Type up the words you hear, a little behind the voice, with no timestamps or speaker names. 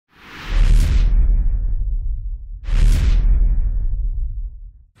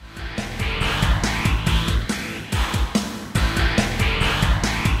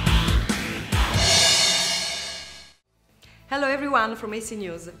everyone from AC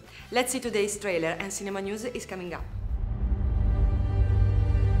News. Let's see today's trailer, and cinema news is coming up.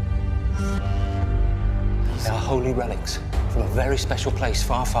 They are holy relics from a very special place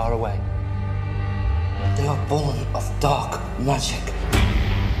far, far away. They are born of dark magic.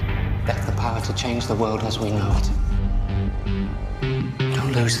 They have the power to change the world as we know it.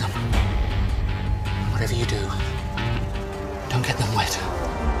 Don't lose them. Whatever you do, don't get them wet.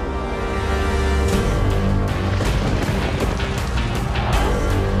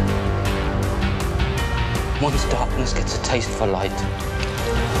 Once darkness gets a taste for light,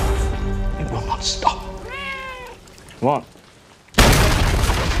 it will not stop. What?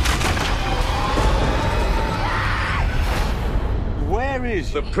 Where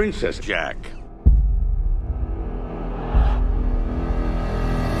is the Princess Jack?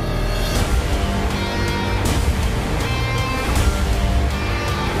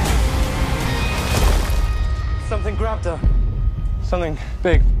 Something grabbed her. Something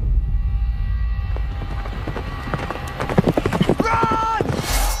big.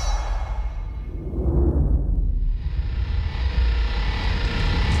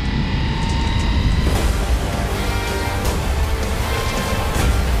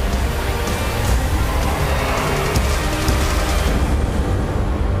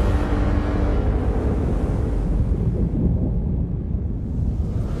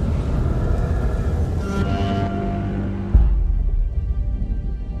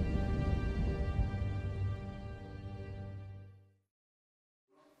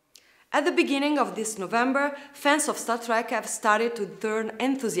 At the beginning of this November, fans of Star Trek have started to turn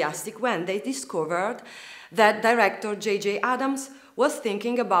enthusiastic when they discovered that director J.J. Abrams was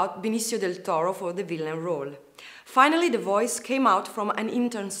thinking about Benicio del Toro for the villain role. Finally, the voice came out from an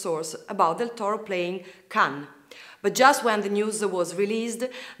intern source about Del Toro playing Khan. But just when the news was released,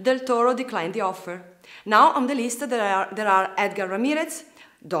 Del Toro declined the offer. Now on the list there are Edgar Ramirez,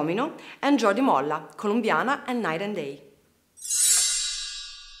 Domino, and Jodie Molla, Colombiana and Night and Day.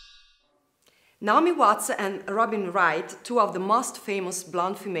 Naomi Watts and Robin Wright, two of the most famous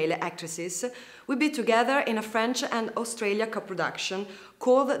blonde female actresses, will be together in a French and Australia co-production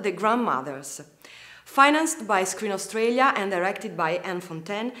called The Grandmothers. Financed by Screen Australia and directed by Anne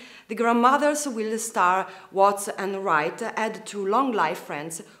Fontaine, The Grandmothers will star Watts and Wright as two long-life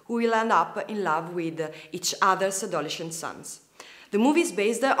friends who will end up in love with each other's adolescent sons. The movie is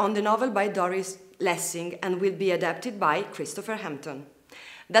based on the novel by Doris Lessing and will be adapted by Christopher Hampton.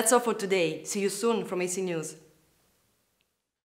 That's all for today. See you soon from AC News.